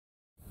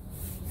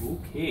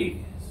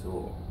Okay,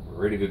 so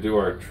we're ready to do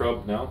our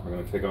trub now. We're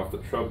going to take off the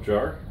trub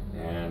jar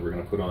and we're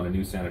going to put on a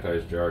new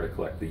sanitized jar to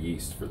collect the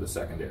yeast for the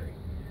secondary.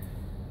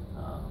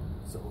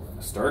 So we're going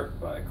to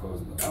start by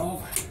closing the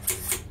valve,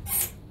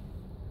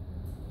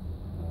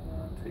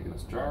 taking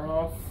this jar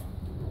off.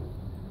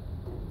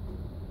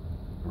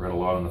 I read a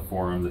lot on the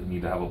forum that you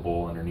need to have a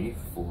bowl underneath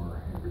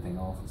for everything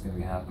else that's going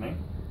to be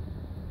happening.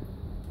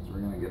 So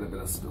we're going to get a bit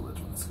of spillage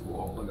on this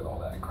wall. Look at all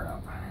that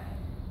crap.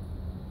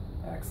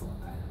 Excellent.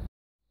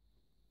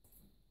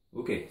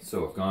 Okay,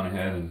 so I've gone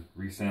ahead and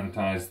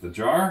re-sanitized the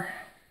jar.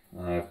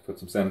 I've put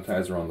some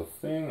sanitizer on the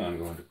thing. I'm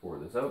going to pour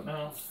this out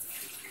now.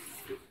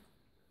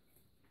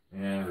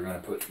 And we're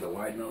going to put the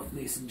wide mouth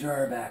mason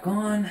jar back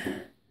on.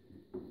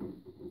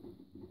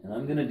 And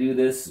I'm going to do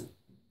this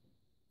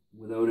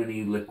without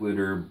any liquid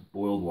or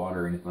boiled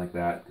water or anything like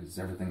that, because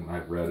everything that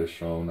I've read has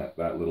shown that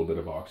that little bit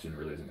of oxygen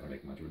really isn't going to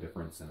make much of a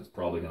difference, and it's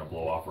probably going to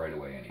blow off right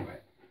away anyway.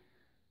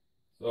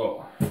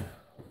 So,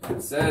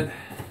 that said,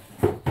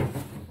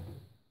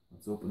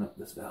 let's open up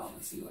this valve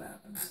and see what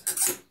happens.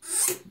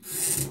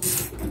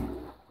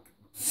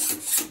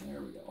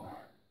 There we go.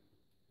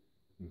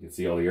 You can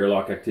see all the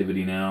airlock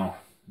activity now.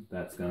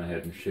 That's gone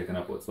ahead and shaken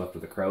up what's left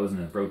of the krausen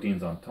and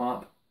proteins on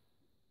top.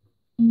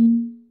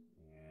 And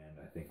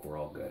I think we're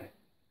all good.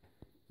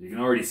 You can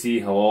already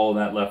see how all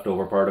that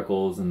leftover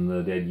particles and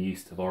the dead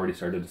yeast have already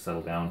started to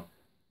settle down.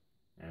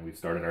 And we've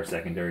started our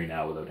secondary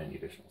now without any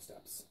additional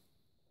steps.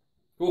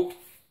 Cool.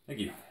 Thank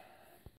you.